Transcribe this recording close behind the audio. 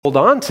hold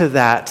on to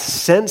that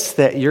sense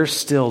that you're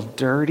still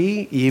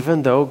dirty,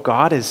 even though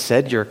God has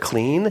said you're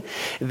clean,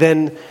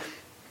 then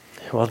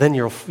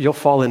you'll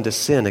fall into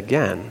sin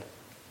again.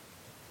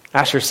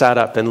 Asher sat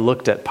up and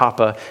looked at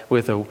Papa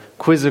with a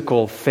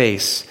quizzical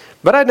face.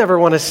 "But I'd never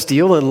want to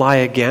steal and lie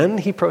again,"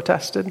 he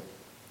protested.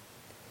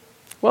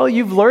 "Well,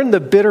 you've learned the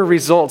bitter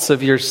results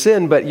of your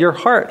sin, but your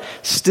heart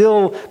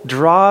still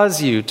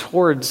draws you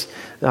towards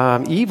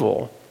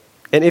evil.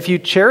 And if you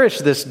cherish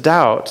this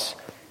doubt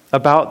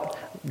about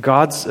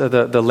God's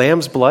the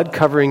Lamb's blood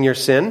covering your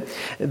sin,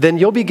 then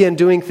you'll begin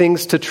doing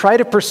things to try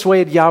to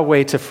persuade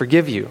Yahweh to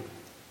forgive you.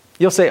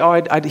 You'll say,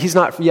 'Oh, he's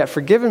not yet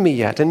forgiven me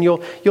yet,' and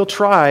you'll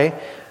try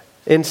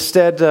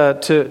instead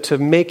to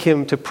make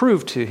him, to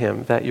prove to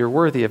him that you're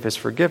worthy of his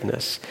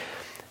forgiveness.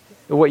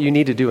 What you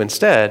need to do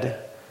instead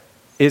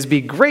is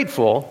be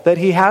grateful that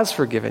he has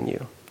forgiven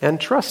you and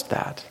trust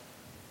that."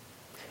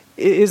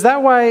 Is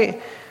that why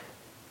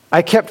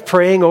I kept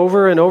praying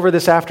over and over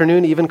this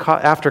afternoon, even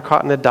after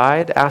Cotton had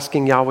died,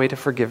 asking Yahweh to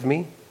forgive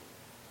me?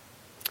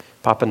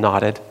 Papa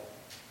nodded.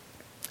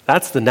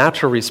 That's the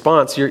natural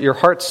response. Your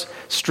heart's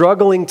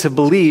struggling to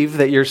believe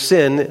that your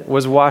sin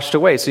was washed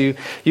away. So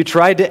you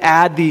tried to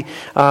add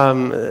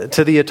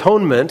to the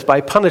atonement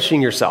by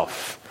punishing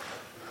yourself.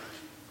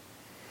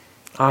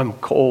 "I'm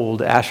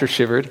cold," Asher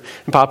shivered.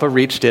 And Papa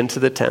reached into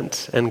the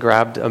tent and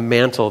grabbed a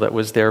mantle that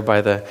was there by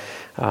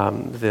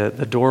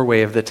the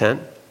doorway of the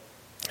tent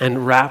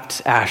and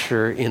wrapped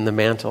Asher in the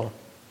mantle.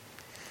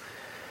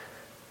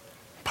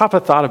 Papa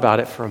thought about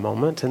it for a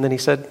moment, and then he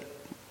said,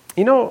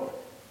 "You know,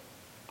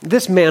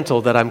 this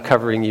mantle that I'm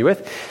covering you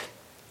with,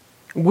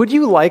 would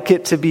you like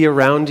it to be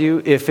around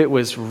you if it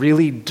was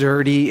really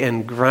dirty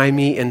and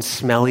grimy and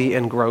smelly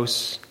and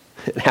gross?"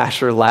 And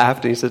Asher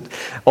laughed, and he said,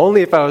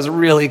 "Only if I was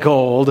really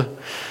cold."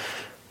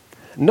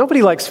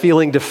 "Nobody likes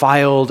feeling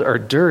defiled or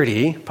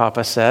dirty,"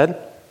 Papa said,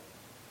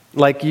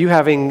 like you've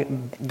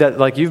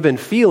been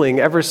feeling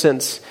ever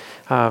since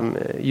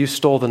you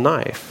stole the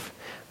knife.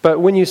 But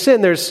when you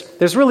sin,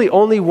 there's really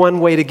only one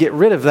way to get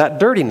rid of that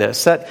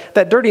dirtiness.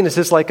 That dirtiness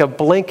is like a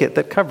blanket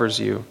that covers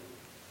you.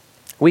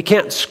 We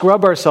can't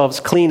scrub ourselves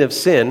clean of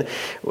sin.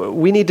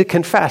 We need to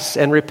confess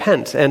and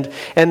repent.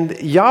 And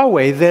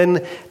Yahweh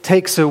then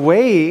takes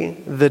away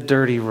the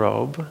dirty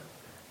robe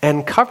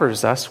and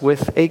covers us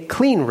with a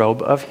clean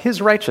robe of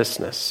his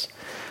righteousness.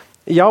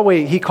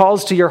 Yahweh, he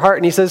calls to your heart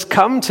and he says,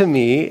 "Come to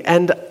me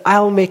and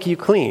I'll make you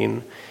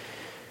clean."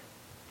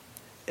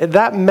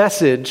 That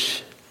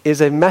message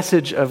is a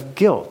message of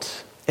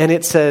guilt. And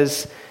it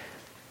says,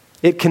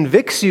 it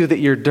convicts you that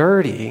you're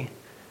dirty,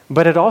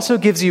 but it also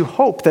gives you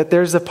hope that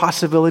there's a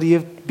possibility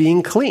of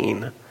being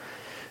clean.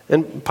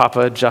 And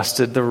Papa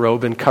adjusted the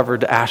robe and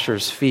covered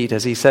Asher's feet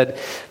as he said,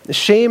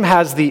 "Shame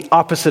has the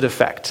opposite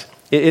effect.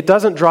 It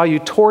doesn't draw you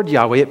toward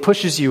Yahweh, it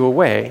pushes you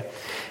away.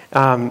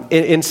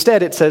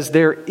 Instead, it says,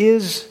 there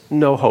is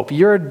no hope.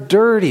 You're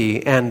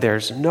dirty and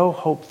there's no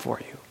hope for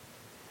you."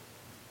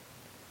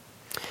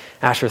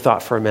 Asher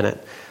thought for a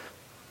minute.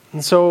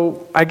 "And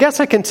so I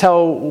guess I can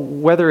tell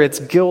whether it's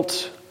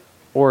guilt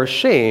or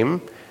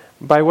shame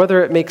by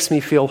whether it makes me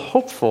feel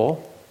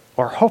hopeful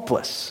or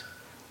hopeless."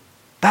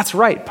 "That's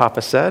right,"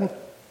 Papa said.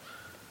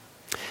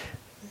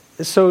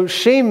 "So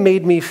shame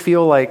made me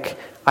feel like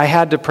I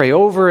had to pray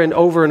over and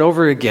over and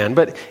over again.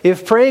 But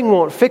if praying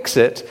won't fix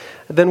it,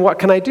 then what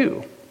can I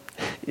do?"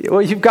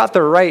 "Well, you've got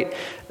the right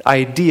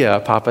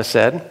idea," Papa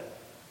said.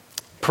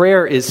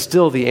 "Prayer is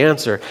still the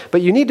answer,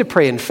 but you need to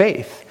pray in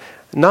faith,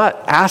 not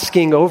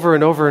asking over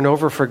and over and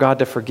over for God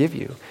to forgive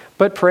you,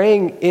 but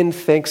praying in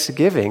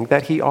thanksgiving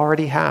that he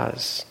already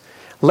has.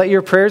 Let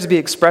your prayers be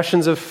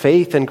expressions of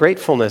faith and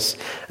gratefulness,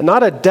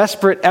 not a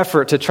desperate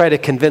effort to try to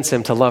convince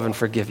him to love and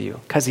forgive you,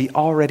 because he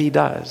already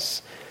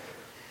does."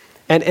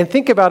 And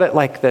think about it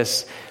like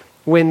this.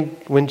 When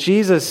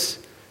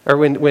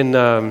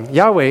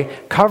Yahweh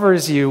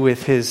covers you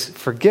with his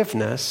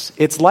forgiveness,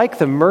 it's like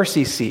the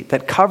mercy seat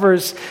that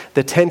covers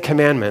the 10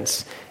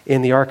 Commandments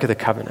in the Ark of the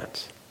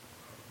Covenant.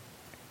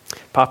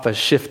 Papa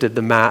shifted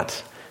the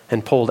mat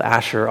and pulled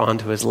Asher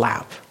onto his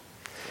lap.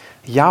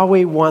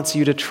 Yahweh wants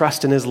you to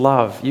trust in his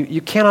love.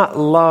 You cannot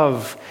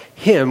love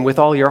him with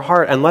all your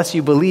heart unless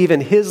you believe in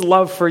his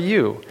love for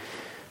you.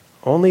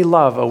 Only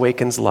love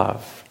awakens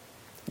love.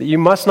 You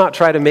must not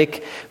try to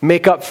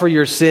make up for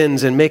your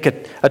sins and make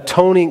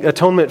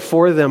atonement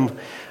for them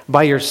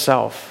by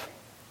yourself,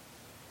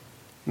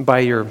 by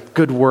your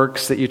good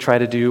works that you try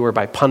to do, or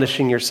by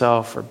punishing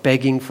yourself or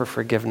begging for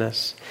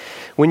forgiveness.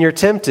 When you're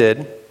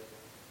tempted,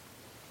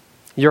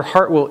 your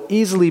heart will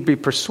easily be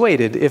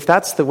persuaded, if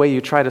that's the way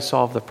you try to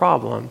solve the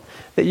problem,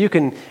 that you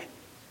can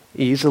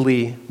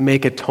easily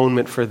make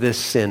atonement for this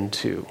sin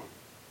too.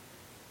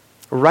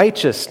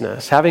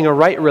 Righteousness, having a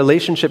right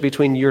relationship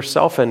between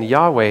yourself and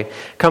Yahweh,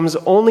 comes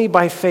only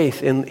by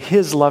faith in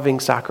his loving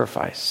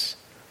sacrifice.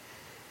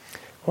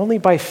 Only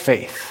by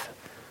faith.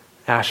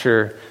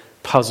 Asher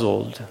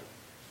puzzled.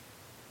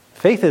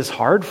 "Faith is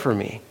hard for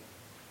me."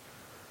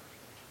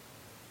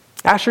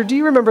 Asher, do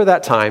you remember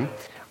that time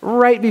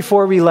right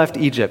before we left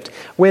Egypt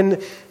when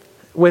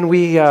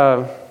we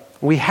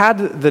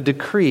had the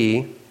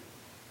decree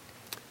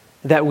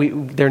that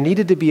there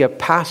needed to be a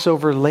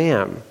Passover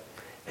lamb,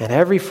 and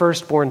every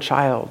firstborn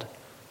child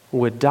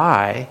would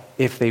die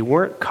if they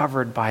weren't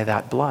covered by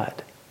that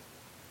blood.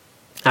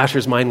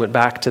 Asher's mind went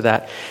back to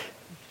that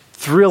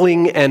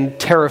thrilling and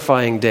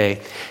terrifying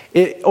day.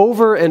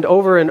 Over and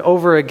over and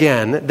over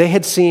again, they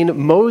had seen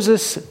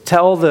Moses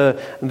tell the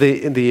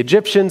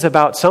Egyptians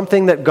about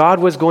something that God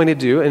was going to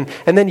do, and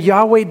then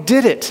Yahweh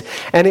did it.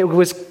 And it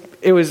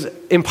was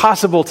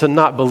impossible to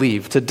not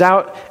believe. To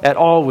doubt at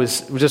all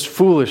was just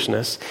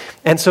foolishness.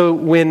 And so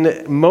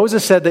when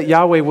Moses said that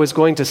Yahweh was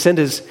going to send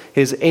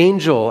his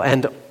angel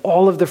and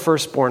all of the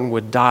firstborn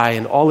would die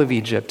in all of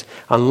Egypt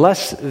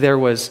unless there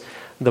was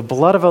the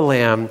blood of a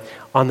lamb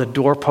on the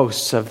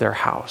doorposts of their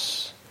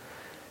house,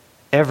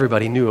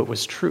 everybody knew it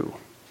was true.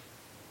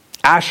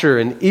 Asher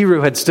and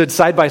Eru had stood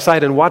side by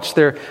side and watched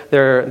their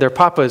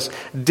papas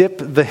dip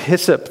the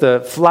hyssop,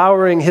 the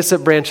flowering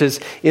hyssop branches,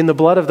 in the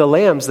blood of the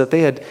lambs that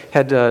they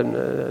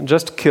had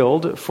just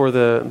killed for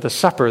the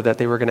supper that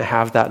they were going to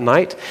have that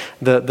night.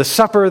 The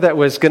supper that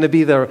was going to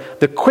be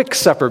the quick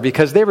supper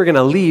they were going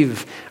to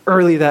leave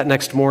early that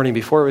next morning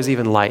before it was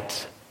even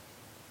light.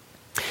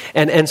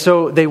 And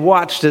so they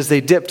watched as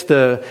they dipped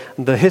the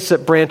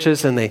hyssop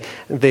branches and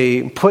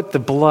they put the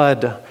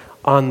blood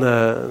on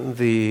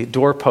the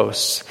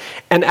doorposts.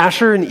 And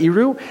Asher and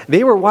Eru,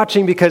 they were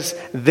watching because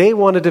they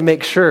wanted to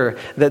make sure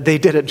that they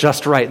did it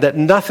just right, that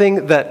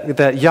nothing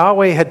that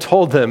Yahweh had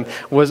told them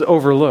was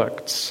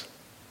overlooked.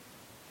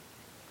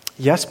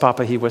 Yes,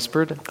 Papa, he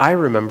whispered. I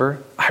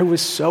remember. I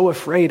was so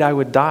afraid I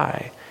would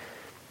die.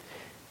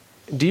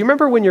 Do you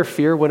remember when your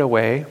fear went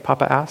away?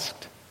 Papa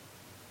asked.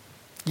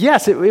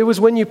 Yes, it was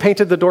when you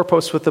painted the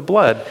doorposts with the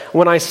blood.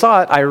 When I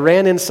saw it, I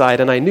ran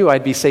inside and I knew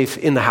I'd be safe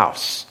in the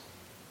house.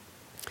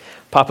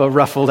 Papa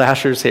ruffled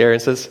Asher's hair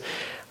and says,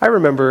 I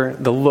remember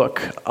the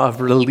look of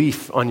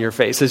relief on your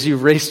face as you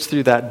raced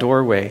through that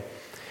doorway.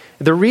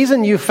 The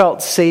reason you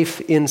felt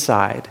safe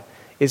inside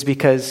is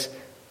because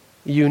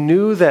you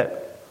knew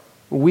that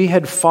we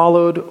had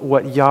followed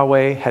what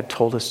Yahweh had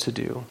told us to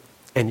do,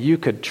 and you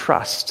could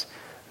trust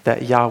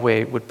that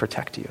Yahweh would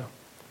protect you.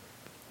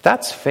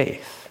 That's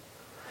faith.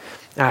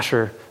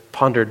 Asher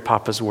pondered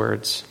Papa's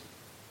words.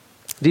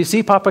 Do you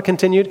see, Papa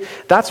continued?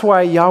 That's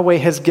why Yahweh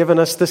has given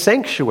us the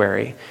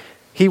sanctuary.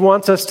 He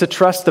wants us to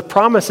trust the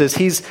promises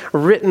he's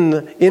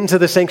written into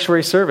the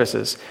sanctuary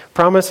services.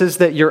 Promises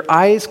that your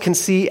eyes can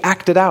see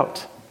acted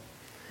out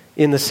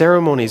in the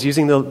ceremonies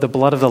using the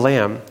blood of the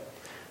lamb.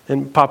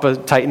 And Papa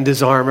tightened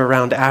his arm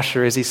around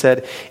Asher as he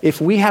said,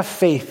 if we have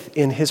faith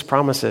in his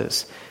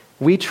promises,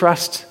 we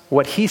trust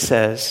what he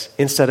says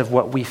instead of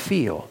what we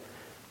feel.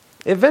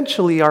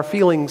 Eventually, our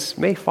feelings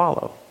may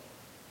follow.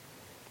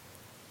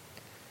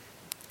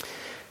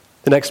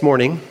 The next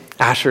morning,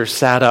 Asher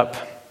sat up,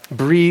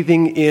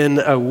 breathing in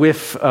a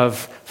whiff of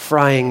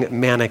frying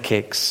manna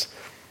cakes.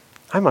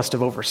 I must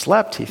have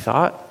overslept, he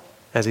thought,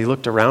 as he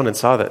looked around and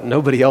saw that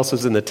nobody else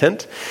was in the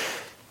tent.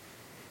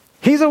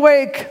 He's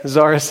awake,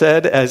 Zara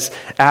said, as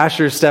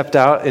Asher stepped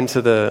out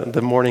into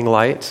the morning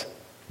light.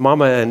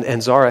 Mama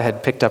and Zara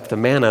had picked up the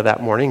manna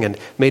that morning and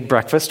made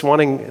breakfast,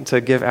 wanting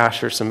to give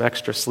Asher some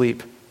extra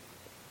sleep.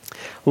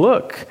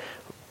 Look,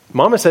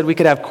 Mama said we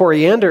could have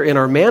coriander in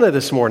our manna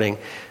this morning,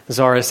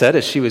 Zara said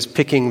as she was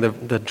picking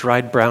the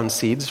dried brown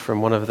seeds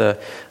from one of the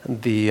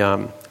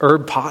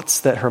herb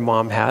pots that her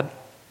mom had.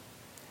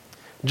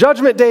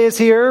 Judgment Day is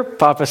here,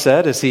 Papa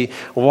said as he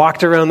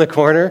walked around the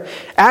corner.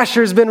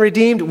 Asher's been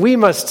redeemed. We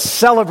must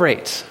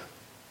celebrate.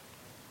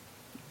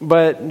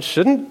 But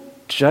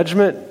shouldn't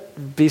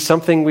judgment be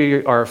something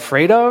we are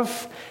afraid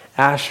of?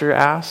 Asher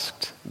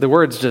asked. The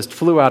words just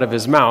flew out of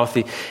his mouth.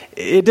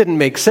 It didn't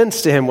make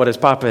sense to him what his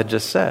papa had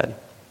just said.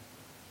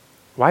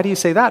 Why do you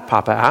say that?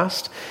 Papa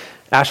asked.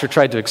 Asher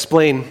tried to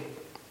explain.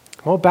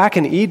 Well, back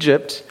in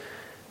Egypt,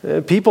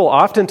 people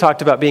often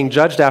talked about being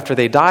judged after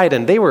they died,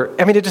 and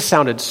it just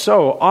sounded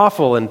so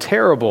awful and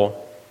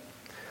terrible.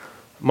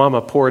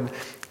 Mama poured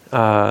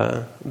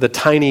the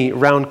tiny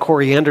round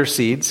coriander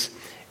seeds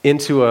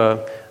into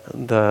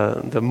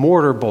the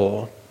mortar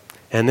bowl,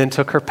 and then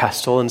took her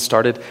pestle and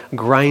started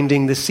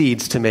grinding the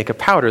seeds to make a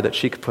powder that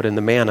she could put in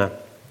the manna.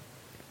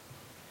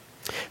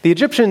 The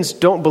Egyptians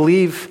don't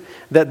believe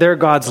that their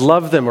gods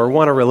love them or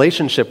want a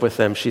relationship with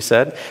them, she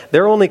said.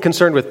 They're only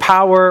concerned with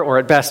power or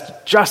at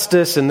best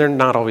justice, and they're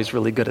not always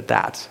really good at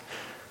that.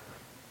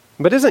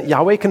 But isn't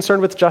Yahweh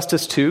concerned with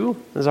justice too?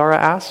 Zara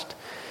asked,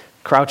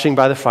 crouching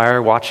by the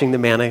fire, watching the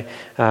manna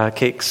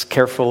cakes,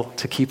 careful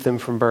to keep them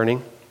from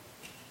burning.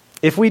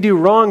 If we do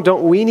wrong,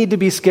 don't we need to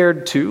be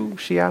scared too?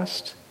 She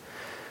asked.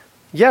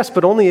 Yes,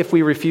 but only if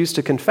we refuse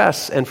to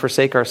confess and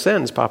forsake our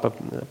sins, Papa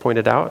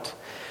pointed out.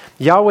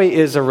 Yahweh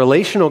is a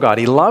relational God.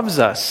 He loves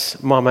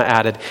us, Mama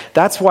added.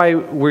 That's why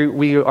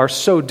we are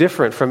so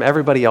different from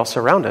everybody else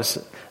around us.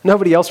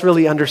 Nobody else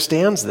really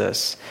understands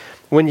this.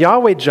 When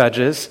Yahweh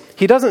judges,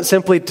 he doesn't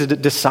simply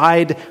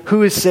decide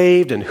who is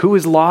saved and who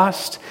is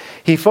lost.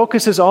 He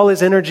focuses all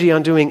his energy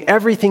on doing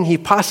everything he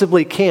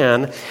possibly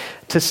can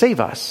to save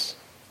us.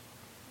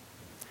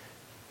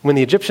 When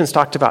the Egyptians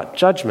talked about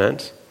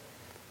judgment,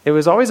 it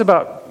was always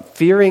about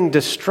fearing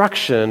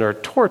destruction or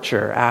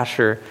torture,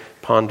 Asher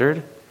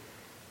pondered.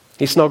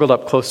 He snuggled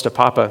up close to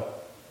Papa.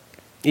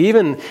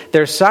 Even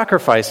their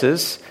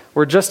sacrifices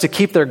were just to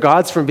keep their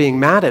gods from being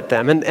mad at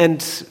them.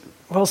 And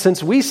well,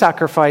 since we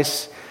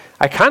sacrifice,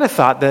 I kind of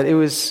thought that it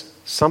was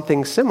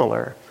something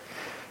similar.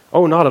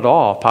 Oh, not at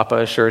all, Papa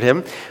assured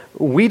him.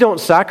 We don't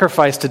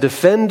sacrifice to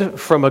defend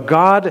from a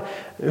God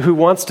who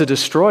wants to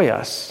destroy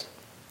us.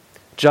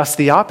 Just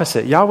the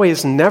opposite. Yahweh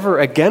is never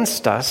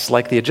against us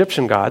like the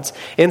Egyptian gods.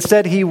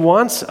 Instead, he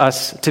wants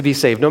us to be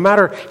saved, no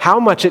matter how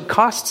much it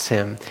costs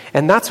him.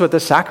 And that's what the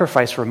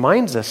sacrifice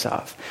reminds us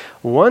of.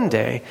 One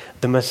day,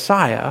 the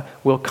Messiah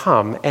will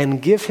come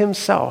and give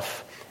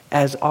himself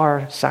as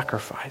our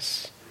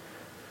sacrifice.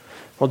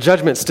 Well,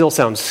 judgment still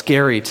sounds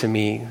scary to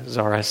me,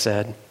 Zara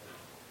said.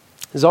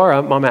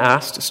 Zara, Mama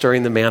asked,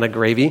 stirring the manna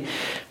gravy,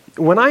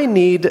 when I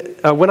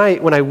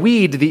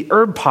weed the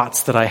herb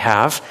pots that I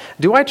have,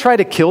 do I try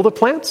to kill the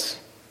plants?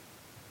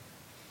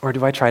 Or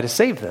do I try to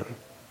save them?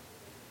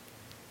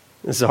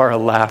 Zara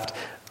laughed.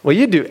 Well,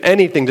 you'd do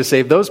anything to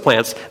save those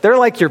plants. They're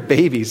like your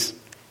babies.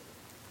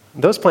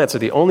 Those plants are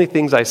the only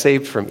things I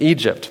saved from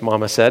Egypt,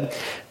 Mama said.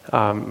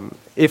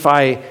 If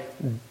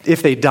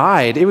they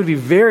died, it would be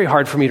very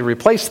hard for me to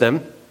replace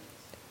them.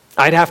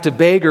 I'd have to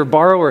beg or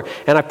borrow,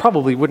 and I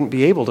probably wouldn't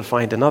be able to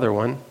find another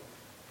one.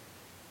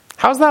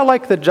 How's that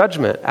like the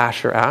judgment?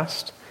 Asher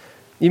asked.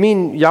 You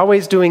mean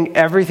Yahweh's doing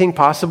everything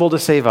possible to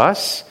save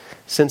us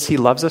since he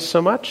loves us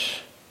so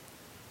much?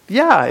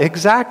 Yeah,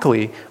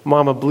 exactly.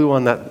 Mama blew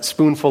on that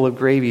spoonful of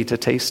gravy to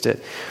taste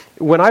it.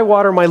 When I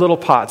water my little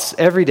pots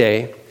every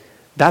day,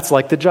 that's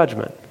like the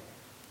judgment.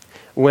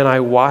 When I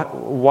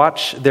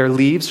watch their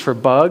leaves for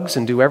bugs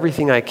and do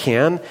everything I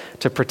can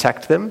to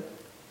protect them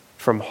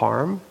from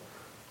harm,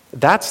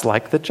 that's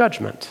like the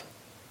judgment.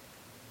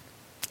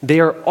 They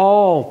are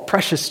all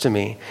precious to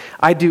me.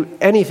 I do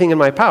anything in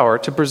my power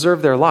to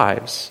preserve their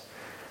lives.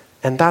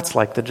 And that's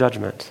like the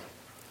judgment.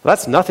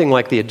 That's nothing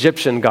like the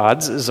Egyptian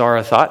gods,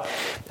 Zara thought.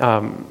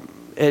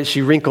 As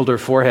she wrinkled her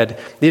forehead,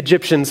 the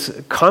Egyptians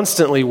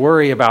constantly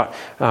worry about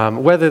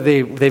whether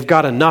they've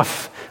got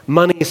enough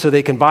money so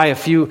they can buy a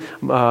few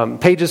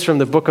pages from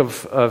the book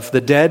of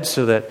the dead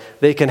so that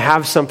they can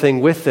have something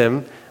with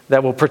them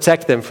that will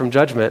protect them from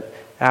judgment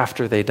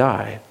after they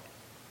die.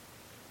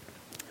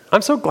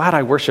 I'm so glad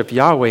I worship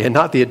Yahweh and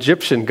not the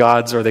Egyptian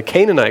gods or the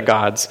Canaanite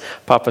gods,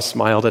 Papa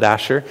smiled at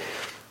Asher.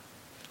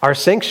 Our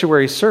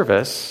sanctuary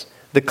service,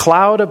 the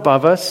cloud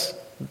above us,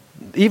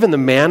 even the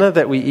manna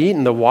that we eat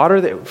and the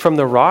water from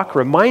the rock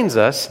reminds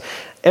us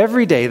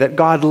every day that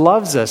God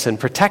loves us and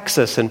protects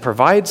us and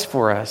provides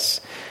for us.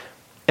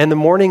 And the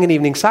morning and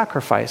evening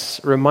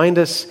sacrifice remind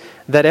us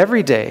that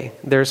every day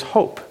there's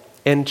hope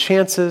and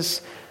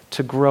chances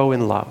to grow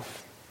in love.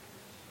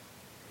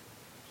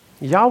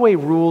 Yahweh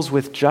rules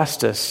with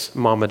justice,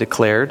 Mama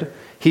declared,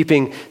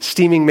 heaping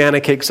steaming manna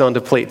cakes onto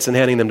plates and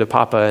handing them to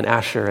Papa and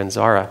Asher and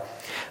Zara.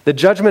 The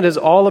judgment is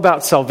all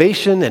about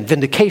salvation and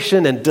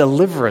vindication and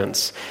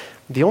deliverance.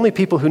 The only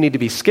people who need to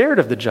be scared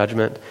of the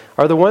judgment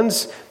are the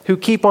ones who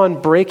keep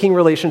on breaking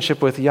relationship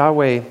with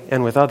Yahweh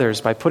and with others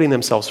by putting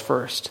themselves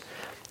first.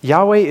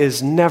 Yahweh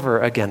is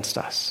never against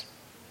us.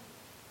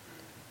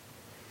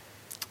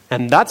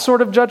 And that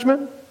sort of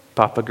judgment,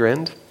 Papa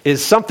grinned,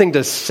 is something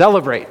to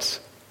celebrate.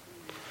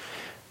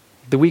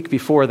 The week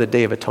before the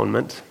Day of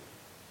Atonement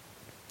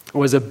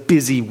was a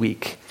busy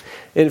week.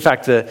 In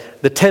fact,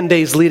 the 10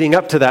 days leading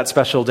up to that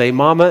special day,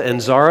 Mama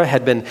and Zara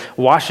had been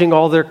washing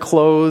all their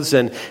clothes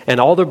and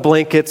all their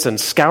blankets and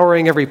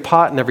scouring every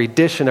pot and every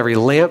dish and every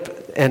lamp.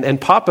 And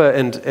Papa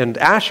and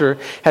Asher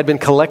had been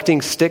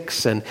collecting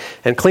sticks and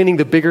cleaning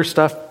the bigger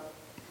stuff,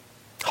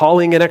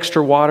 hauling in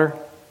extra water.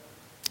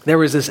 There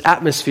was this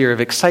atmosphere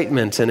of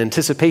excitement and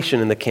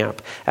anticipation in the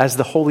camp as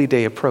the holy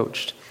day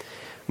approached.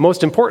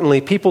 Most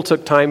importantly, people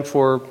took time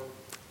for,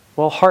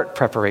 heart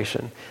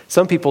preparation.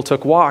 Some people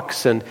took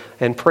walks and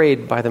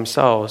prayed by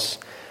themselves.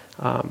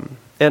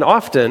 And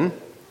often,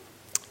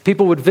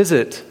 people would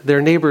visit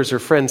their neighbors' or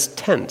friends'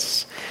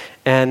 tents,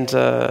 and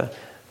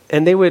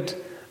they would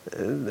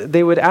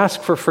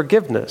ask for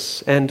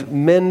forgiveness and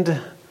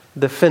mend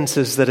the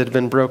fences that had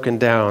been broken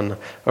down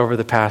over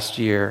the past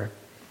year.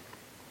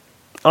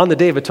 On the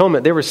Day of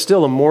Atonement, there was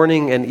still a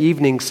morning and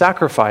evening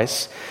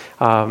sacrifice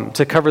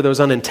to cover those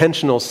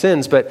unintentional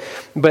sins.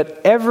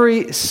 But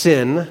every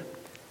sin,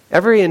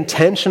 every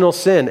intentional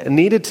sin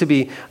needed to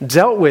be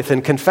dealt with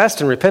and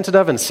confessed and repented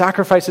of and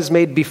sacrifices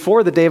made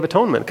before the Day of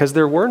Atonement, because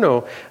there were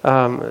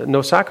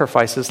no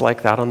sacrifices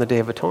like that on the Day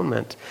of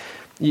Atonement.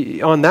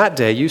 On that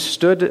day, you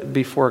stood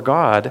before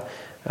God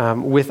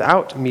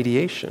without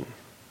mediation.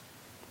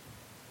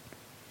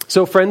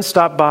 So friends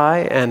stopped by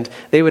and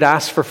they would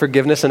ask for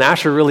forgiveness, and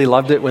Asher really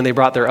loved it when they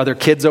brought their other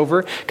kids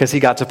over because he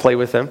got to play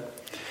with them.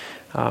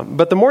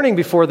 But the morning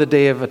before the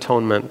Day of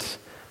Atonement,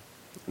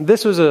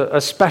 this was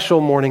a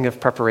special morning of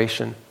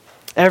preparation.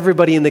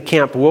 Everybody in the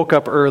camp woke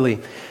up early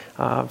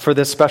for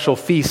this special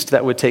feast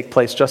that would take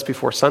place just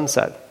before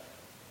sunset.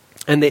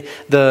 And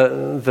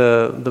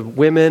the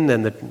women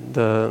and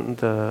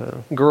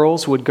the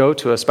girls would go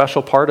to a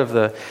special part of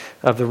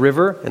the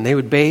river, and they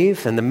would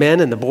bathe. And the men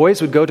and the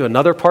boys would go to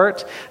another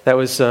part that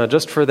was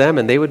just for them,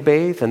 and they would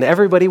bathe. And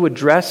everybody would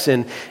dress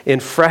in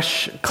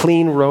fresh,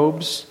 clean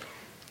robes.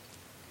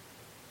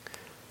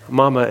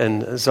 Mama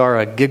and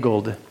Zara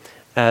giggled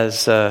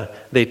as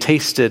they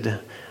tasted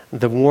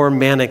the warm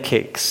manna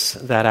cakes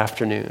that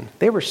afternoon.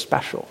 They were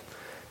special.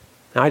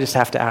 Now I just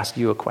have to ask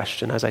you a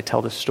question as I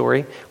tell this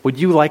story. Would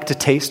you like to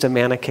taste a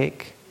manna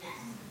cake?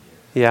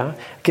 Yeah?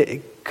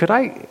 Could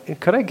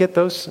I get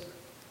those?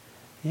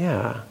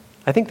 Yeah.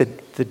 I think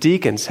the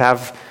deacons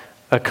have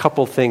a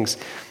couple things.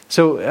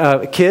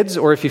 So kids,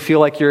 or if you feel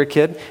like you're a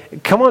kid,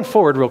 come on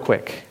forward real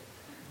quick.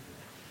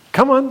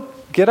 Come on.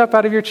 Get up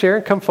out of your chair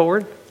and come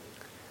forward.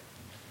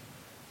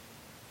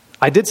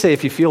 I did say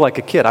if you feel like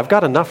a kid. I've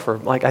got enough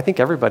for, I think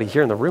everybody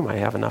here in the room I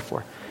have enough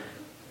for.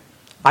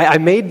 I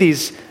made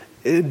these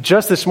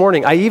just this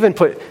morning. I even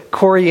put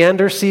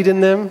coriander seed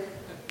in them,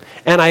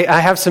 and I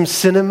have some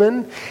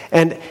cinnamon,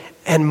 and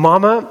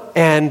Mama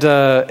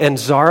and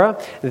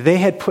Zara, they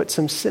had put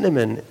some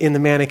cinnamon in the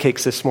manna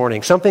cakes this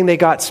morning, something they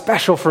got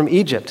special from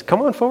Egypt.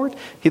 Come on forward.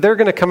 They're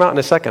going to come out in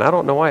a second. I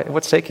don't know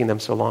what's taking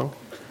them so long.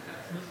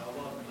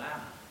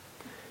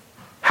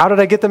 How did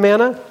I get the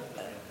manna?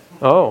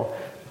 Oh.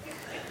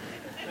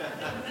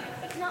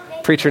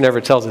 Preacher never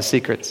tells his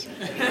secrets.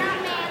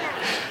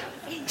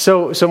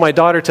 So my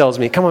daughter tells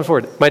me, come on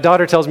forward. My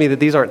daughter tells me that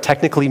these aren't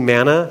technically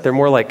manna. They're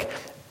more like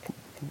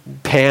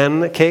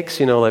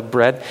pancakes, like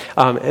bread.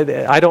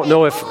 I don't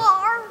know if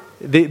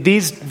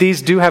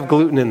these do have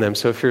gluten in them.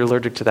 So if you're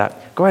allergic to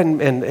that, go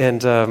ahead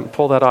and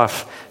pull that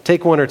off.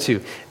 Take one or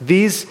two.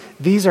 These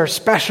are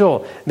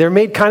special. They're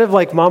made kind of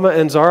like Mama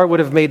and Zara would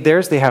have made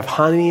theirs. They have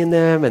honey in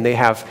them, and they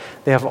have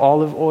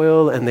olive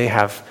oil, and they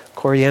have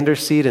coriander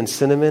seed and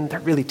cinnamon. They're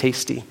really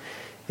tasty.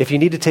 If you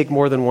need to take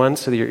more than one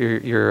so that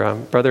your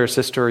brother or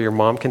sister or your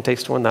mom can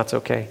taste one, that's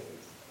okay.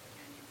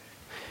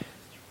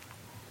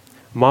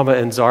 Mama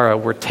and Zara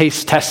were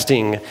taste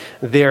testing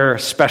their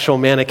special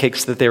manna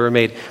cakes that they were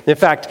made. In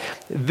fact,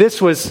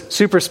 this was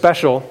super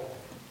special.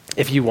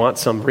 If you want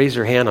some, raise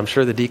your hand. I'm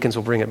sure the deacons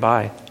will bring it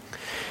by.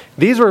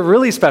 These were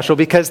really special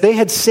because they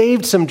had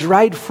saved some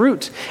dried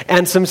fruit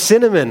and some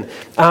cinnamon,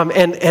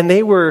 and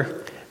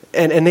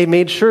they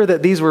made sure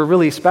that these were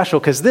really special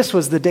because this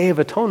was the Day of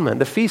Atonement,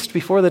 the feast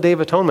before the Day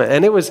of Atonement.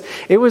 And it was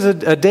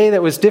a day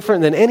that was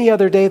different than any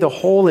other day the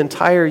whole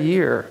entire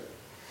year.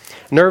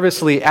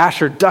 Nervously,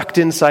 Asher ducked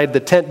inside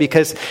the tent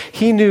because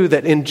he knew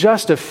that in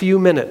just a few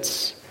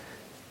minutes,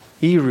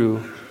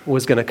 Eru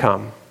was going to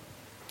come.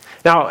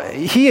 Now,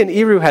 he and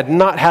Eru had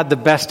not had the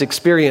best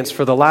experience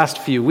for the last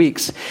few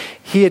weeks.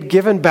 He had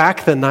given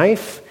back the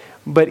knife,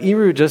 but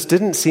Eru just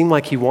didn't seem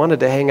like he wanted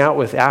to hang out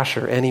with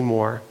Asher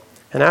anymore.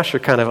 And Asher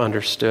kind of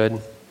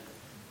understood.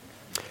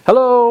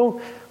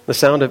 Hello! The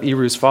sound of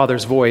Eru's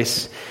father's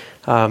voice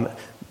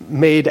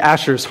made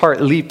Asher's heart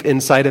leap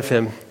inside of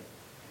him.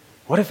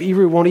 What if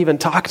Eru won't even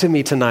talk to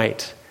me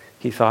tonight?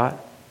 He thought.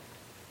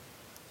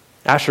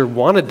 Asher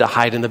wanted to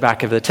hide in the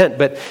back of the tent,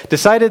 but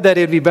decided that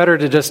it would be better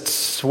to just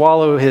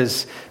swallow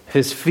his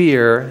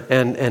fear,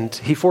 and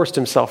he forced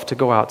himself to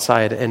go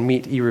outside and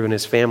meet Eru and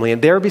his family.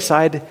 And there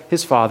beside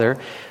his father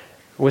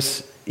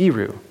was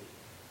Eru.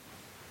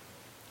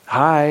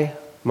 Hi,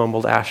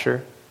 mumbled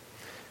Asher.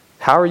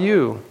 How are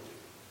you?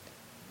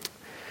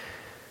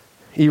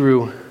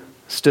 Eru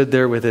stood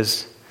there with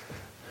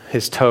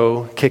his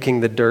toe kicking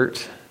the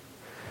dirt.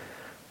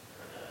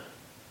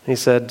 He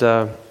said,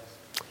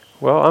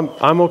 well,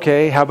 I'm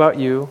okay. How about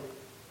you?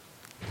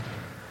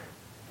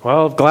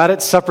 Well, glad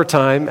it's supper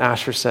time,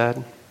 Asher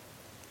said.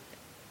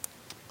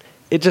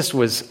 It just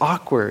was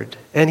awkward.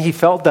 And he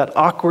felt that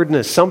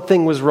awkwardness.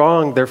 Something was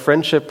wrong. Their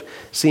friendship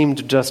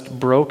seemed just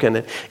broken.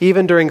 And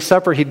even during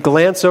supper, he'd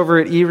glance over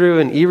at Eru,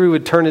 and Eru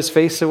would turn his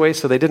face away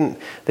so they didn't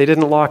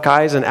lock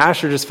eyes. And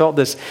Asher just felt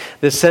this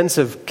sense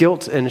of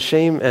guilt and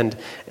shame and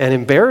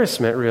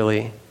embarrassment,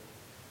 really.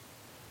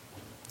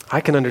 I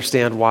can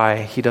understand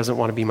why he doesn't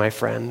want to be my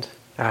friend,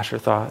 Asher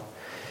thought.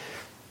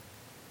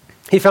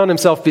 He found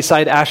himself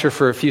beside Asher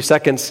for a few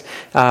seconds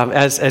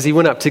as he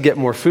went up to get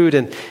more food,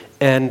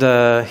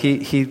 and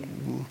he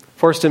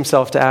forced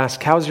himself to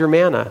ask, how's your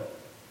manna?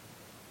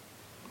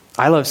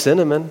 I love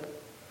cinnamon.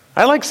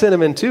 I like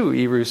cinnamon too,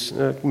 Eru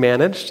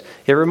managed.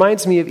 It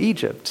reminds me of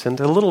Egypt,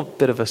 and a little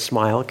bit of a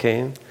smile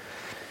came.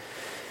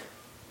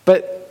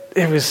 But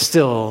it was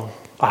still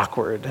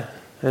awkward.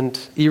 And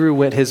Eru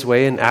went his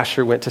way, and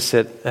Asher went to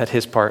sit at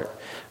his part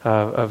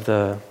of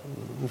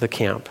the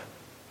camp.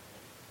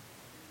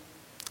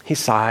 He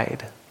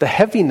sighed. The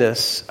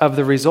heaviness of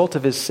the result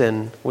of his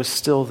sin was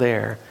still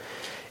there.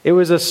 It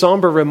was a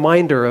somber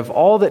reminder of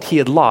all that he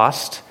had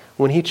lost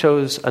when he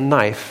chose a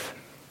knife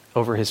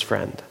over his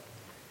friend.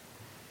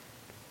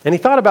 And he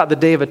thought about the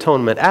Day of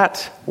Atonement,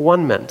 at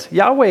one meant.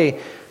 Yahweh,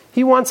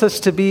 he wants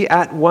us to be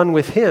at one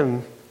with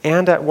him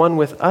and at one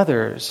with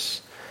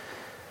others.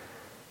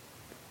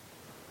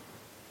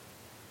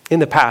 In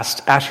the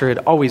past, Asher had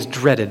always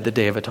dreaded the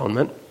Day of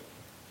Atonement.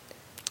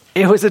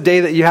 It was a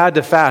day that you had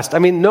to fast. I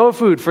mean, no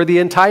food for the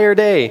entire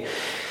day.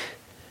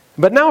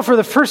 But now for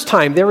the first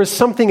time, there was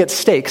something at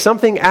stake,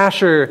 something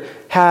Asher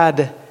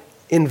had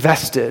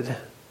invested.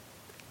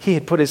 He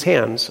had put his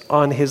hands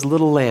on his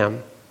little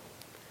lamb,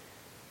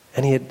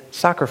 and he had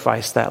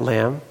sacrificed that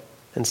lamb,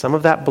 and some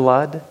of that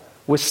blood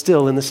was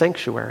still in the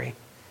sanctuary.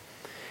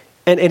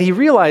 And he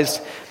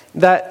realized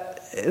that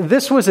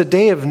this was a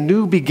day of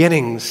new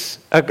beginnings,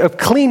 of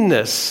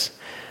cleanness.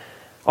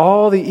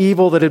 All the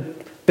evil that had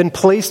been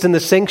placed in the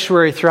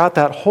sanctuary throughout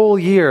that whole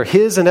year,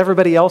 his and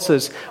everybody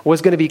else's,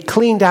 was going to be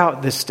cleaned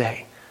out this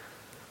day.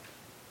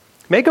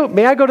 May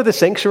I go to the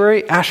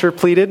sanctuary? Asher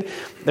pleaded.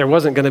 There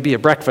wasn't going to be a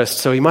breakfast,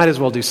 so he might as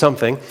well do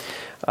something.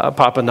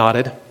 Papa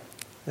nodded.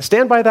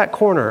 Stand by that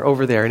corner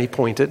over there, and he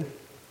pointed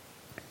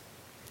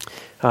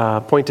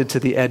to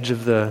the edge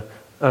of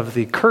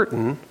the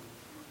curtain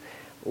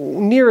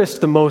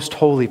nearest the most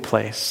holy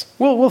place.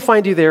 We'll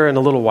find you there in a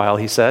little while,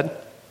 he said.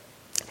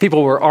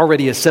 People were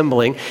already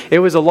assembling. It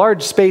was a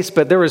large space,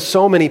 but there was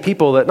so many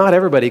people that not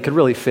everybody could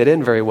really fit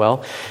in very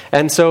well.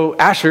 And so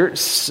Asher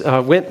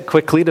went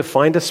quickly to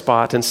find a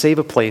spot and save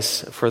a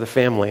place for the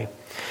family.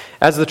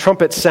 As the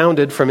trumpet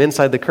sounded from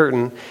inside the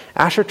curtain,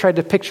 Asher tried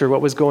to picture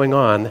what was going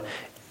on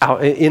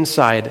out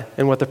inside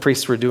and what the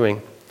priests were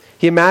doing.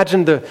 He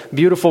imagined the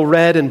beautiful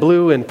red and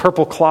blue and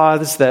purple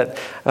cloths that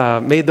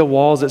made the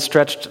walls that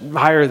stretched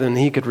higher than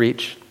he could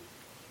reach.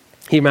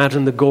 He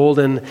imagined the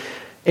golden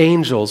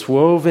angels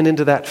woven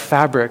into that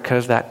fabric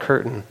of that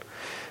curtain.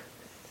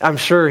 I'm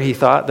sure he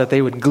thought that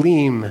they would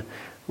gleam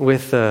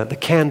with the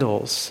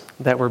candles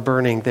that were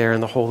burning there in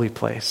the holy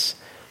place.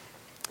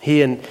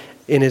 He, in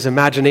his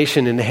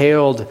imagination,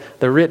 inhaled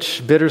the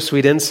rich,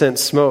 bittersweet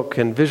incense smoke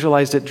and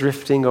visualized it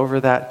drifting over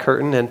that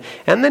curtain.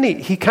 And then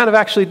he kind of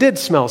actually did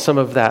smell some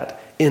of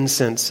that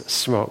incense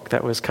smoke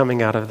that was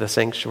coming out of the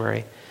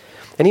sanctuary.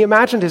 And he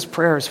imagined his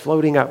prayers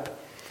floating up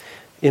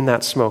in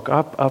that smoke,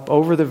 up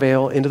over the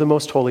veil into the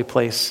most holy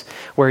place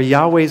where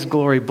Yahweh's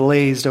glory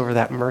blazed over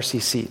that mercy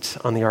seat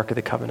on the Ark of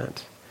the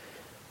Covenant.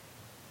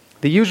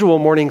 The usual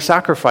morning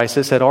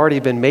sacrifices had already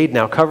been made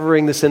now,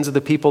 covering the sins of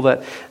the people,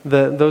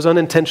 those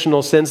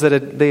unintentional sins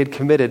that they had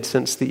committed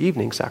since the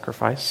evening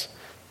sacrifice.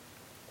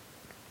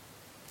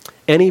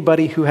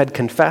 Anybody who had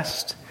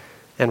confessed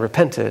and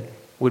repented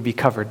would be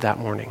covered that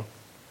morning.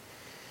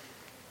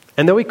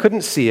 And though he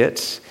couldn't see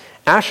it,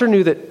 Asher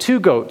knew that 2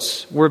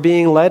 goats were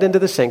being led into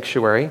the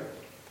sanctuary,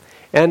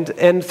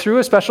 and through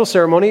a special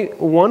ceremony,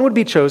 one would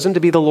be chosen to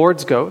be the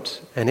Lord's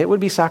goat, and it would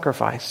be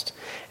sacrificed.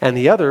 And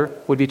the other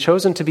would be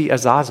chosen to be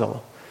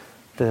Azazel,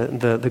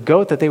 the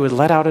goat that they would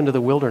let out into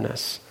the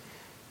wilderness.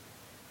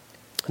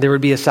 There would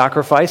be a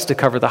sacrifice to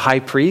cover the high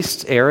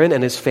priest, Aaron,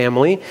 and his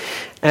family.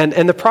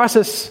 And the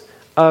process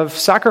of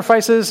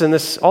sacrifices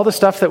and all the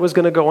stuff that was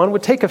going to go on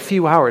would take a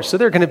few hours, so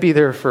they're going to be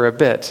there for a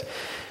bit.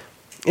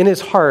 In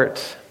his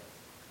heart,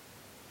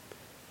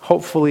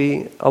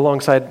 hopefully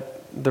alongside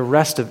the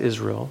rest of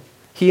Israel,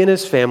 he and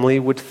his family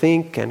would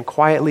think and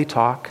quietly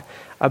talk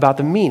about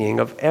the meaning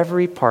of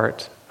every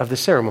part of the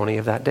ceremony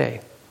of that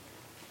day.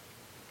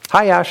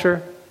 Hi,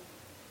 Asher.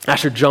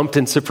 Asher jumped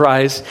in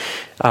surprise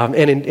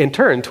and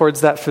turned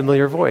towards that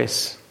familiar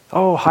voice.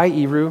 Oh, hi,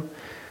 Eru.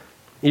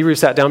 Eru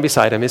sat down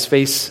beside him, his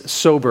face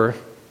sober.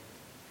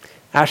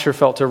 Asher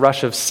felt a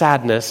rush of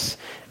sadness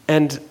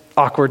and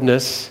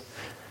awkwardness.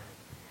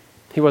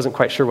 He wasn't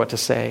quite sure what to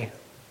say.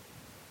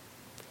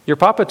 Your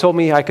papa told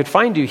me I could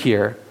find you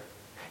here.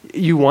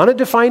 You wanted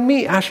to find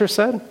me? Asher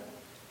said.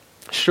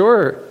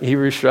 Sure,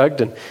 Eru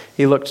shrugged, and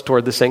he looked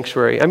toward the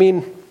sanctuary. I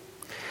mean,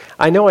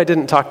 I know I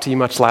didn't talk to you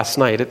much last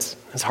night.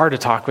 It's hard to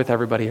talk with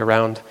everybody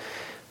around.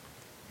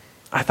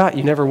 I thought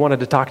you never wanted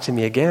to talk to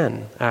me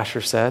again,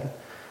 Asher said,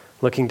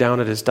 looking down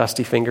at his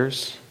dusty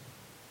fingers.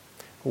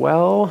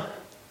 Well,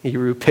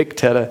 Eru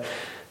picked at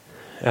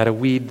a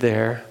weed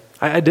there.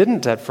 I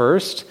didn't at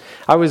first.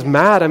 I was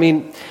mad. I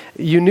mean,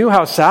 you knew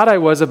how sad I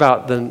was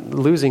about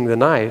losing the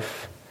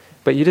knife,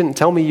 but you didn't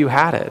tell me you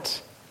had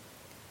it.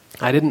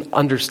 I didn't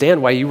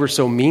understand why you were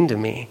so mean to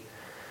me.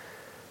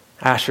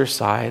 Asher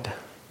sighed.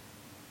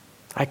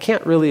 I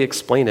can't really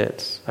explain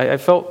it. I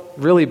felt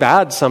really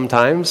bad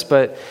sometimes,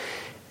 but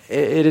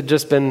it had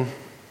just been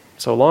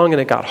so long,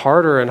 and it got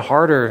harder and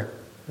harder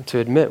to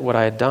admit what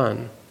I had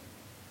done.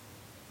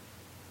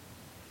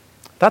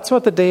 That's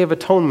what the Day of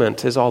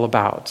Atonement is all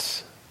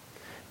about.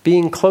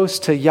 Being close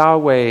to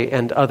Yahweh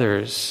and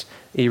others,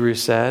 Eru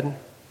said.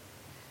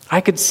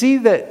 I could see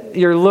that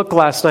your look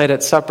last night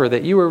at supper,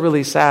 that you were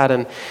really sad.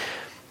 And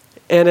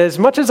as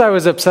much as I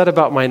was upset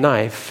about my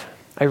knife,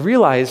 I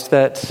realized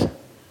that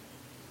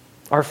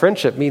our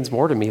friendship means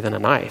more to me than a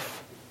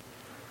knife.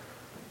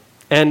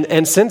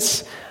 And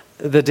since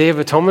the Day of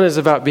Atonement is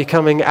about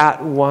becoming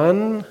at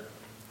one,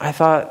 I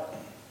thought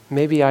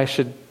maybe I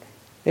should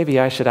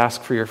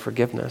ask for your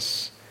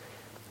forgiveness.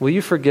 Will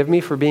you forgive me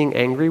for being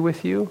angry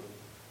with you?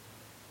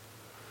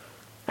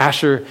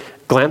 Asher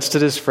glanced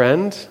at his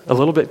friend, a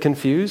little bit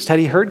confused. Had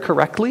he heard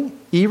correctly?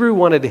 Eru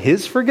wanted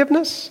his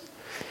forgiveness?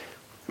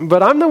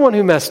 But I'm the one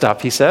who messed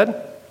up, he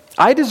said.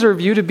 I deserve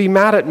you to be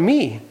mad at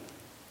me.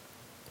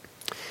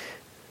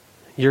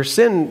 Your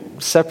sin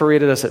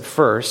separated us at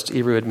first,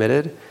 Eru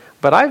admitted,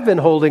 but I've been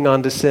holding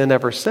on to sin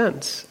ever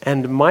since,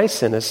 and my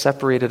sin has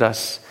separated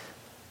us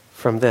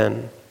from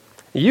then.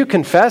 You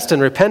confessed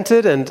and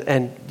repented,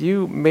 and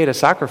you made a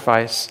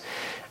sacrifice,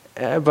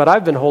 but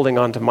I've been holding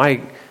on to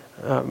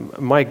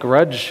my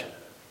grudge,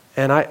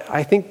 and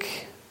I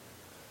think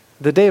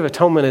the Day of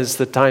Atonement is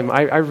the time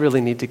I really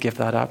need to give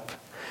that up.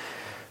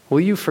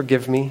 Will you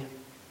forgive me?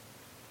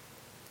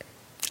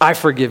 I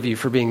forgive you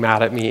for being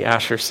mad at me,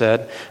 Asher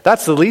said.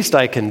 That's the least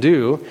I can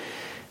do.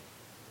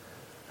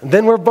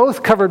 Then we're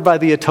both covered by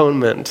the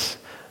atonement.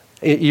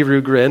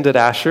 Eru grinned at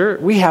Asher.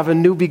 We have a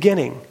new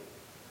beginning.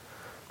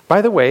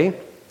 By the way,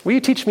 will you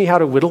teach me how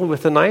to whittle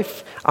with a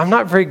knife? I'm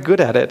not very good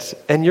at it,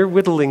 and your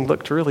whittling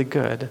looked really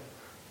good.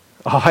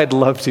 Oh, I'd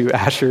love to,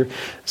 Asher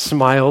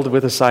smiled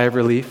with a sigh of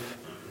relief.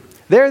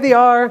 There they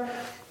are.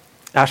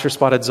 Asher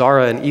spotted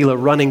Zara and Elah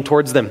running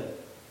towards them,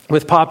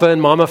 with Papa and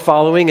Mama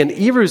following, and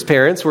Eru's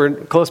parents were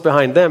close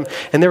behind them,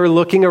 and they were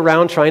looking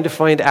around trying to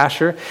find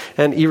Asher,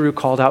 and Eru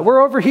called out,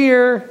 "We're over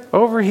here,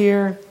 over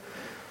here."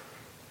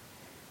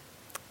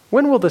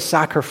 When will the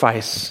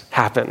sacrifice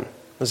happen?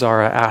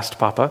 Zara asked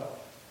Papa.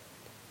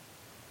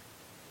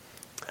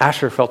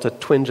 Asher felt a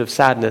twinge of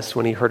sadness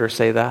when he heard her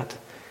say that,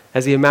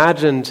 as he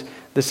imagined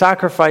the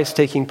sacrifice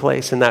taking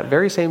place in that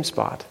very same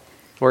spot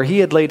where he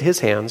had laid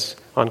his hands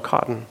on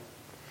Cotton.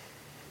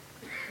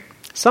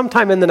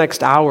 Sometime in the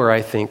next hour,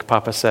 I think,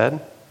 Papa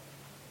said.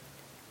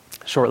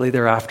 Shortly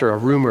thereafter, a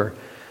murmur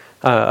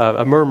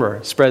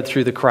spread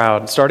through the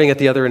crowd, starting at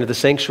the other end of the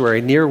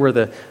sanctuary, near where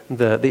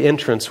the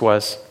entrance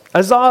was.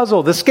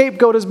 "Azazel, the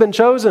scapegoat has been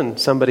chosen,"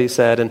 somebody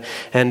said,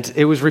 and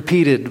it was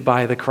repeated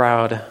by the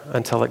crowd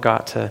until it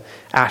got to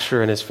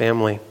Asher and his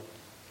family.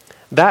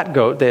 That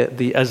goat,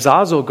 the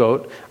Azazel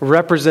goat,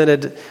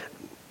 represented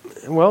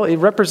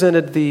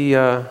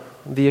the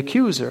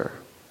accuser.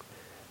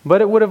 But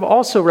it would have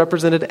also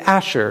represented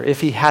Asher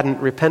if he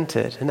hadn't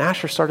repented. And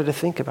Asher started to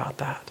think about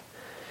that.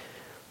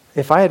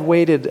 If I had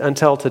waited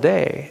until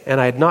today and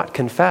I had not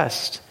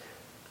confessed,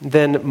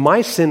 then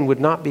my sin would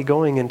not be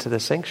going into the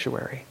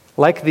sanctuary.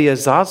 Like the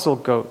Azazel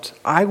goat,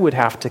 I would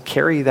have to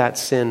carry that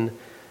sin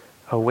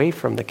away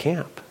from the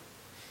camp.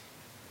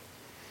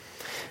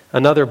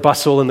 Another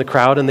bustle in the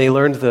crowd, and they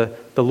learned the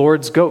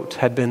Lord's goat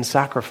had been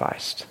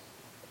sacrificed.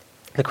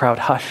 The crowd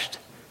hushed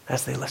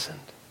as they listened.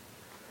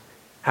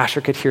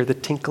 Asher could hear the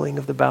tinkling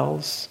of the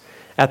bells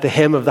at the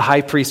hem of the high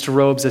priest's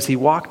robes as he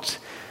walked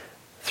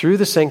through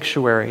the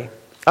sanctuary,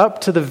 up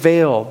to the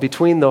veil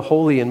between the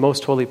holy and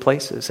most holy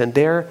places. And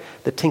there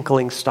the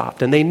tinkling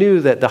stopped. And they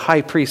knew that the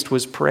high priest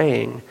was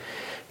praying.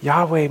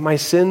 "Yahweh, my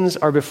sins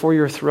are before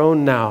your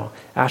throne now,"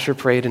 Asher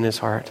prayed in his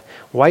heart.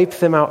 "Wipe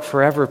them out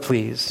forever,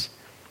 please."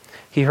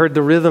 He heard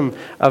the rhythm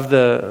of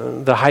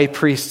the high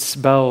priest's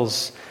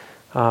bells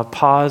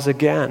pause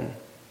again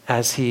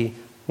as he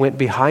went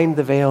behind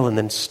the veil and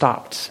then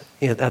stopped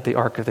at the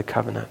Ark of the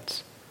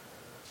Covenant.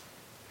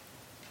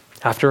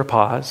 After a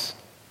pause,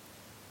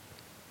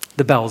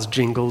 the bells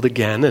jingled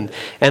again,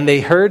 and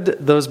they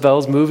heard those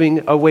bells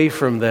moving away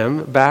from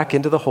them back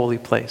into the holy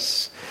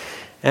place.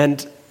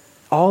 And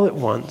all at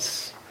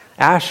once,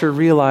 Asher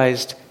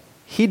realized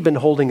he'd been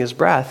holding his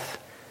breath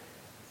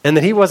and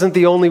that he wasn't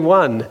the only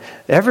one.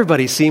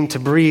 Everybody seemed to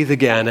breathe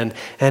again,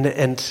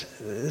 and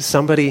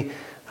somebody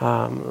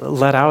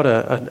let out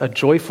a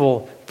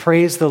joyful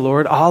praise the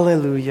Lord,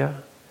 Alleluia.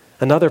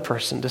 Another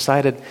person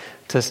decided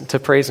to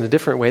praise in a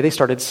different way. They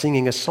started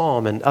singing a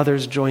psalm, and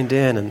others joined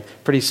in, and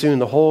pretty soon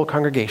the whole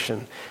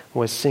congregation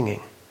was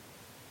singing.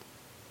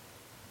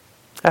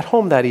 At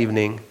home that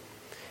evening,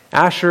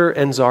 Asher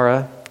and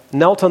Zara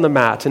knelt on the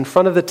mat in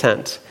front of the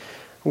tent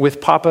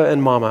with Papa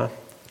and Mama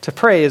to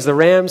pray as the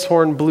ram's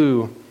horn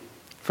blew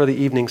for the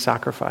evening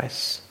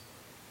sacrifice.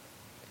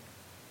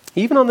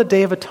 Even on the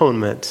Day of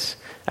Atonement,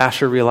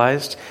 Asher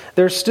realized,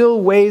 there are still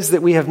ways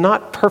that we have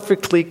not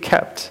perfectly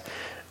kept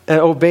and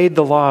obeyed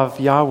the law of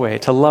Yahweh,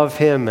 to love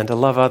him and to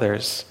love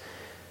others.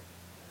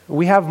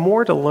 We have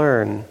more to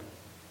learn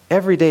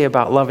every day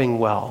about loving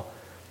well.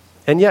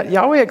 And yet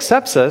Yahweh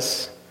accepts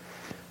us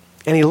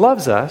and he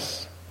loves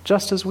us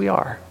just as we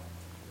are.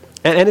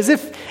 And as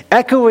if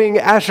echoing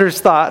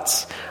Asher's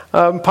thoughts,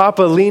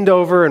 Papa leaned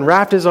over and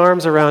wrapped his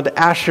arms around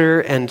Asher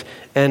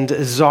and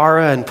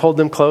Zara and pulled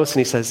them close, and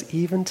he says,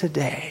 "Even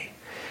today,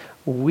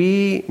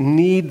 we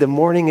need the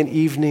morning and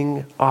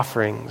evening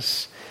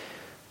offerings.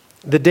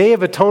 The Day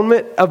of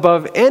Atonement,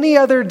 above any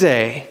other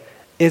day,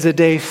 is a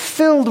day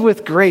filled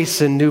with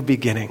grace and new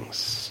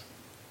beginnings."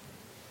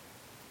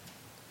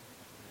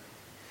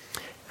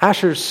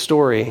 Asher's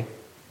story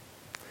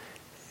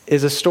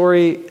is a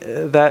story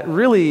that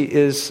really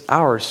is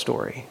our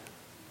story.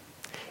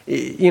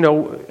 You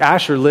know,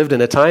 Asher lived in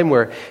a time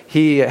where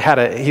he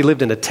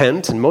lived in a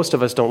tent, and most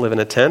of us don't live in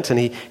a tent, and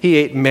he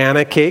ate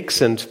manna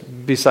cakes, and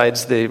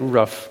besides the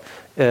rough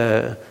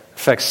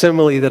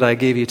facsimile that I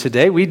gave you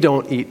today, we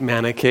don't eat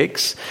manna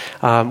cakes.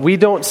 We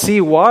don't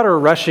see water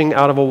rushing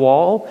out of a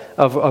wall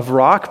of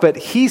rock, but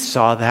he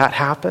saw that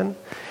happen.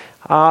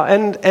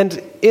 And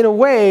in a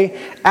way,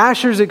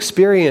 Asher's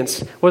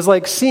experience was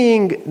like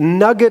seeing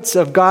nuggets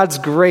of God's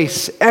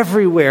grace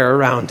everywhere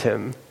around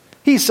him.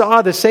 He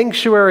saw the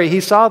sanctuary.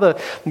 He saw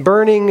the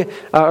burning,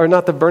 or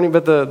not the burning,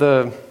 but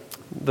the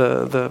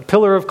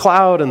pillar of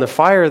cloud and the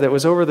fire that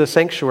was over the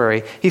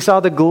sanctuary. He saw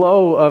the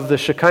glow of the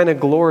Shekinah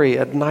glory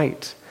at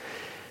night.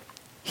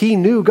 He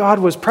knew God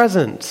was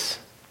present.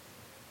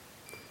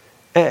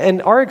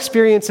 And our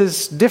experience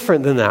is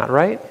different than that,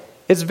 right?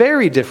 It's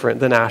very different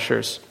than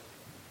Asher's.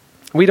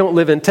 We don't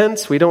live in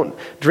tents. We don't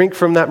drink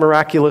from that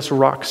miraculous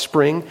rock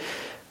spring.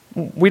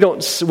 We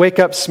don't wake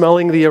up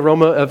smelling the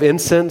aroma of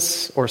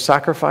incense or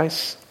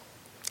sacrifice.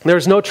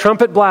 There's no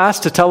trumpet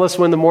blast to tell us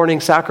when the morning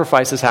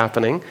sacrifice is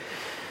happening.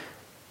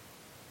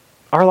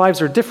 Our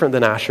lives are different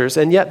than Asher's,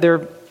 and yet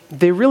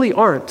they really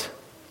aren't.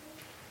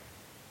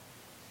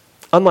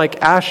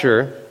 Unlike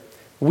Asher,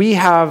 we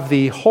have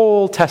the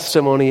whole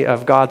testimony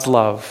of God's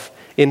love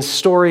in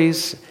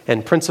stories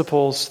and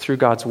principles through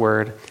God's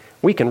word.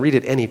 We can read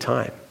it any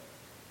time.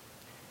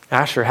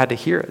 Asher had to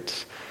hear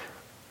it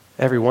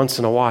every once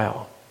in a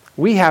while.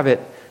 We have it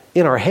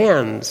in our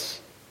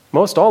hands,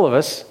 most all of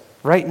us,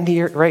 right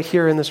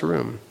here in this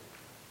room.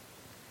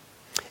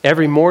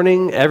 Every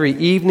morning, every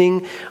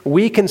evening,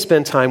 we can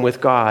spend time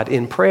with God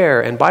in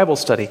prayer and Bible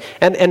study.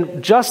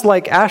 And just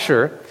like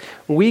Asher,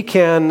 we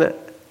can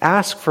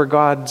ask for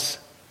God's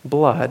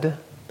blood,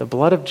 the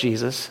blood of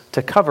Jesus,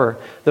 to cover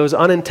those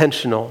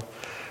unintentional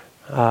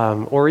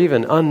or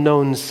even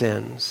unknown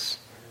sins.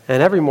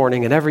 And every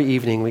morning and every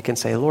evening we can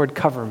say, Lord,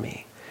 cover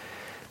me.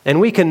 And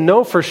we can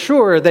know for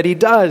sure that he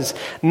does,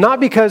 not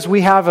because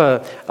we have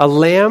a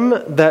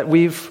lamb that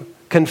we've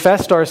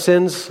confessed our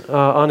sins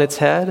on its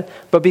head,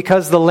 but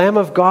because the Lamb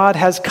of God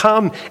has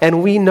come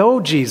and we know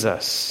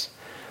Jesus.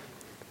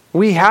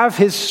 We have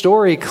his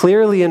story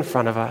clearly in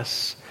front of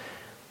us.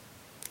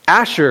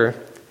 Asher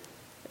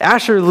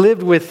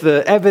lived with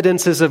the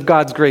evidences of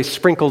God's grace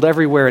sprinkled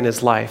everywhere in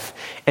his life,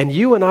 and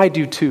you and I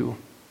do too.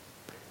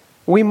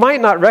 We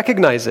might not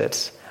recognize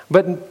it,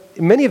 but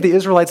many of the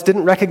Israelites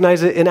didn't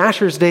recognize it in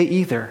Asher's day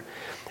either.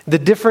 The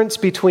difference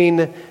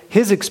between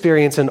his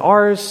experience and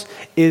ours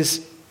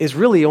is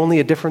really only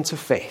a difference of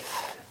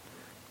faith.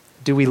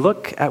 Do we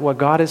look at what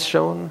God has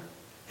shown,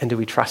 and do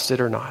we trust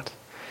it or not?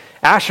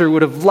 Asher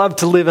would have loved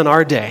to live in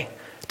our day,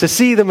 to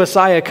see the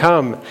Messiah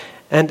come,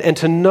 and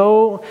to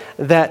know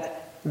that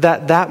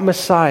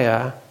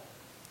Messiah,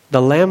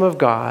 the Lamb of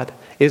God,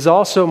 is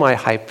also my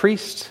high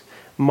priest,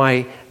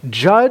 my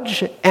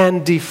judge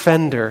and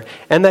defender,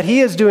 and that he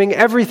is doing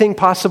everything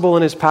possible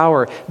in his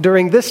power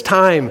during this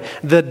time,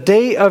 the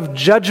day of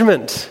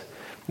judgment,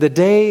 the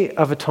day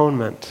of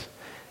atonement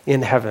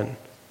in heaven,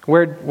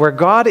 where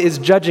God is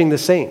judging the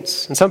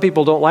saints. And some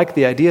people don't like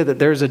the idea that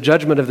there's a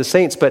judgment of the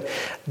saints, but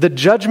the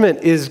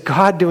judgment is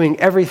God doing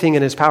everything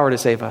in his power to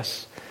save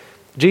us.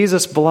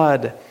 Jesus'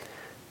 blood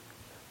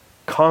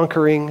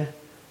conquering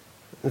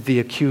the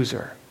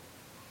accuser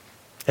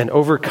and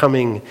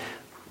overcoming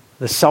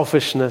the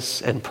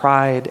selfishness and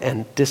pride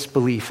and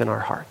disbelief in our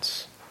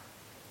hearts.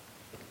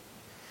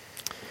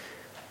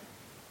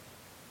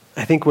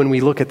 I think when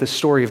we look at the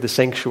story of the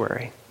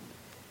sanctuary,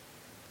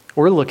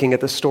 we're looking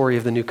at the story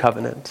of the new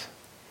covenant.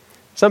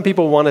 Some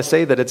people want to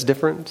say that it's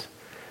different,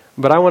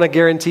 but I want to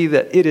guarantee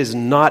that it is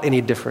not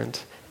any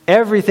different.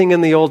 Everything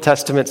in the Old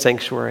Testament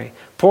sanctuary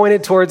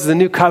pointed towards the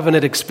new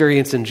covenant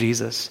experience in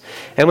Jesus.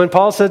 And when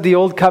Paul said the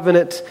old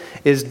covenant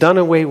is done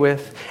away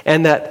with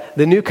and that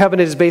the new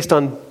covenant is based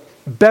on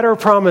better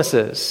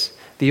promises,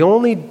 the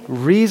only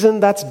reason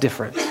that's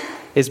different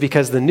is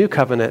because the new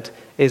covenant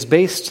is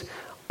based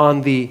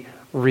on the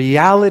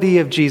reality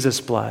of Jesus'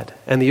 blood,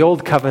 and the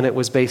old covenant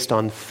was based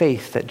on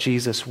faith that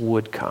Jesus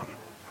would come.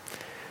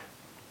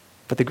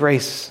 But the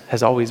grace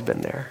has always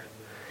been there,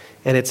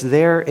 and it's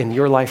there in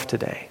your life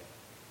today.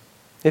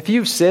 If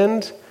you've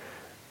sinned,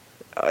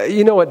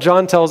 you know what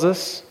John tells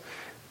us?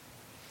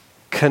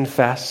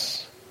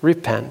 Confess,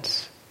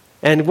 repent.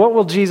 And what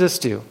will Jesus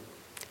do?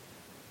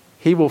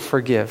 He will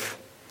forgive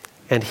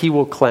and he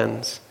will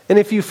cleanse. And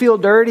if you feel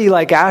dirty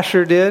like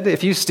Asher did,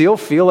 if you still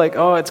feel like,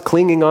 oh, it's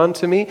clinging on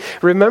to me,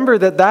 remember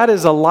that that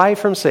is a lie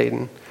from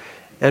Satan.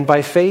 And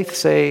by faith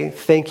say,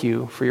 thank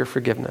you for your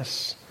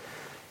forgiveness.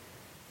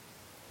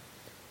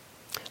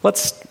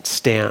 Let's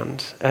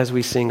stand as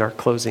we sing our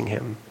closing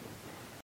hymn.